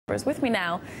With me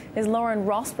now is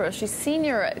Rosborough. She's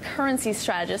senior currency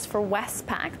strategist for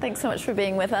Westpac. Thanks so much for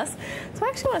being with us. So I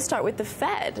actually want to start with the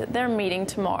Fed. They're meeting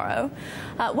tomorrow.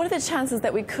 What are the chances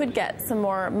that we could get some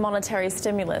more monetary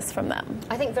stimulus from them?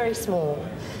 I think very small.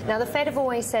 Now, the Fed have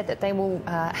always said that they will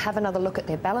have another look at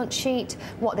their balance sheet,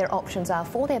 what their options are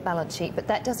for their balance sheet, but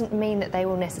that doesn't mean that they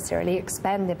will necessarily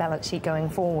expand their balance sheet going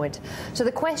forward. So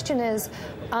the question is,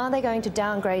 are they going to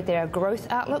downgrade their growth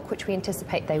outlook, which we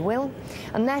anticipate they will?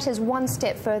 And that is one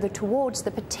step further towards the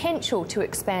potential to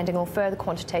expanding or further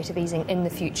quantitative easing in the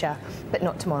future, but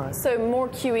not tomorrow. So more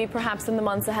QE perhaps in the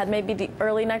months ahead, maybe the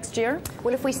early next year?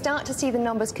 Well, if we start to see the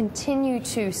numbers continue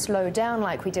to slow down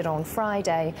like we did on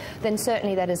Friday, then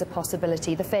certainly that is a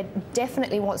possibility. The Fed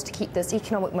definitely wants to keep this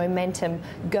economic momentum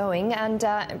going, and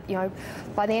you know,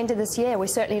 by the end of this year, we're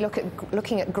certainly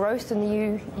looking at growth in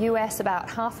the US about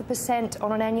 0.5%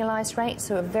 on an annualized rate,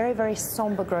 so a very, very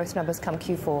somber growth numbers come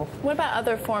Q4. What about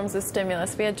other forms of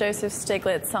stimulus? We had Joseph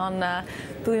Stiglitz on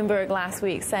Bloomberg last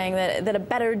week saying that a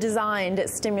better designed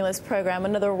stimulus program,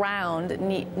 another round,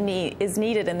 is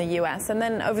needed in the U.S. And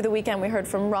then over the weekend we heard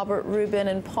from Robert Rubin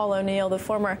and Paul O'Neill, the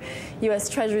former U.S.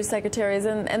 Treasury secretaries,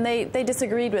 and they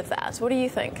disagreed with that. What do you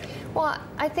think? Well,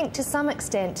 I think to some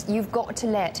extent you've got to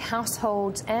let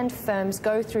households and firms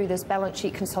go through this balance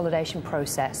sheet consolidation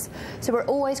process. So we're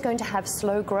always going to have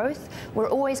slow growth. We're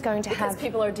always going to because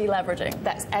people are deleveraging.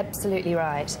 That's absolutely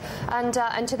right. And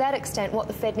to that extent, what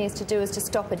the Fed needs to do is to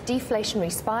stop a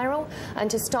deflationary spiral and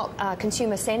to stop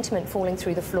consumer sentiment falling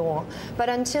through the floor. But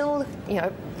until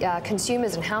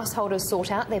consumers and householders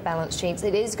sort out their balance sheets,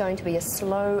 it is going to be a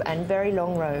slow and very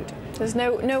long road. There's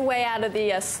no way out of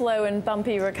the slow and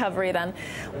bumpy recovery then.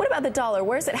 What about the dollar?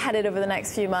 Where's it headed over the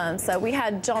next few months? We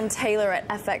had John Taylor at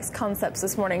FX Concepts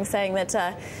this morning saying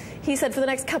that he said for the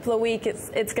next couple of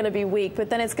weeks it's going to be weak, but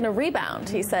then it's going to rebound.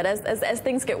 He said as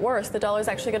things get worse, the dollar's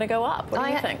actually going to go up. What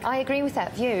do you think? I agree with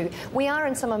that view. We are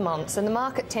in summer months, and the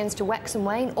market tends to wax and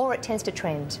wane, or it tends to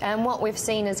trend. And what we've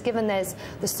seen is, given there's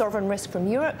the sovereign risk from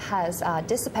Europe has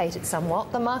dissipated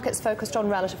somewhat, the market's focused on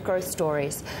relative growth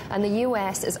stories, and the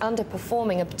US is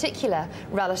underperforming, in particular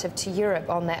relative to Europe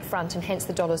on that front, and hence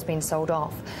the dollar's been sold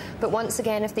off. But once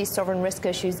again, if these sovereign risk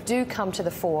issues do come to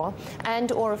the fore,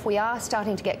 and or if we are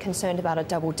starting to get concerned about a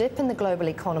double dip in the global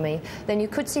economy, then you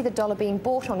could see the dollar being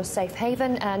bought on a safe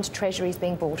haven and treasuries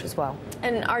being bought as well.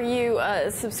 And are you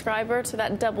a subscriber to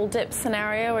that double dip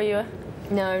scenario? Are you?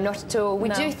 No, not at all. We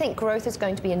do think growth is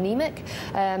going to be anemic,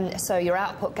 so your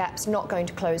output gap's not going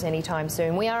to close anytime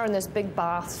soon. We are in this big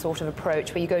bath sort of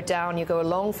approach where you go down, you go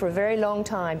along for a very long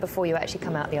time before you actually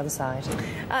come out the other side.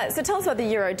 So tell us about the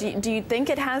euro. Do you think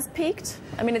it has peaked?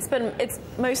 I mean, it's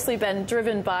mostly been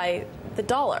driven by the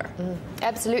dollar.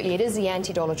 Absolutely, it is the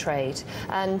anti-dollar trade,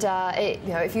 and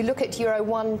if you look at euro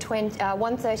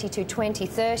 130 to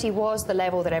 2030 was the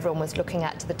level that everyone was looking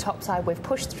at to the top side. We've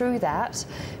pushed through that.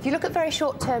 If you look at very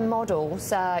short-term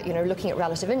models, looking at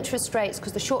relative interest rates,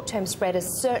 because the short-term spread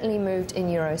has certainly moved in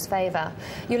euro's favour,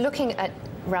 you're looking at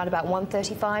around about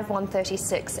 135,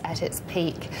 136 at its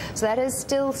peak. So that is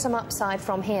still some upside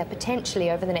from here,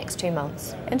 potentially over the next 2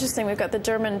 months. Interesting. We've got the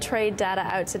German trade data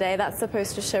out today. That's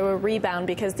supposed to show a rebound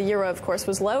because the euro, of course,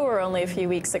 was lower only a few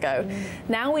weeks ago.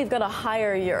 Now we've got a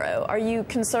higher euro. Are you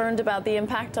concerned about the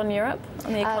impact on Europe,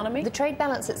 on the economy? The trade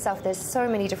balance itself, there's so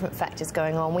many different factors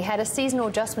going on. We had a seasonal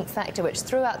adjustment factor which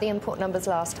threw out the import numbers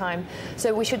last time,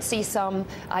 so we should see some,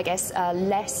 I guess,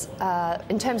 less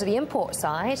in terms of the import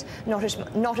side,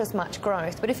 not as much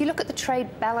growth. But if you look at the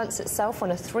trade balance itself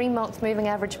on a 3-month moving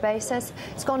average basis,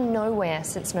 it's gone nowhere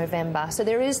since November. So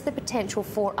there is the potential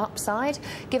for upside,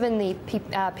 given the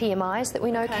PMIs that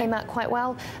we know came out quite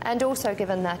well, and also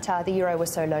given that the euro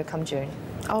was so low come June.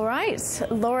 All right.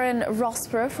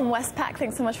 Rosborough from Westpac,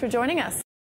 thanks so much for joining us.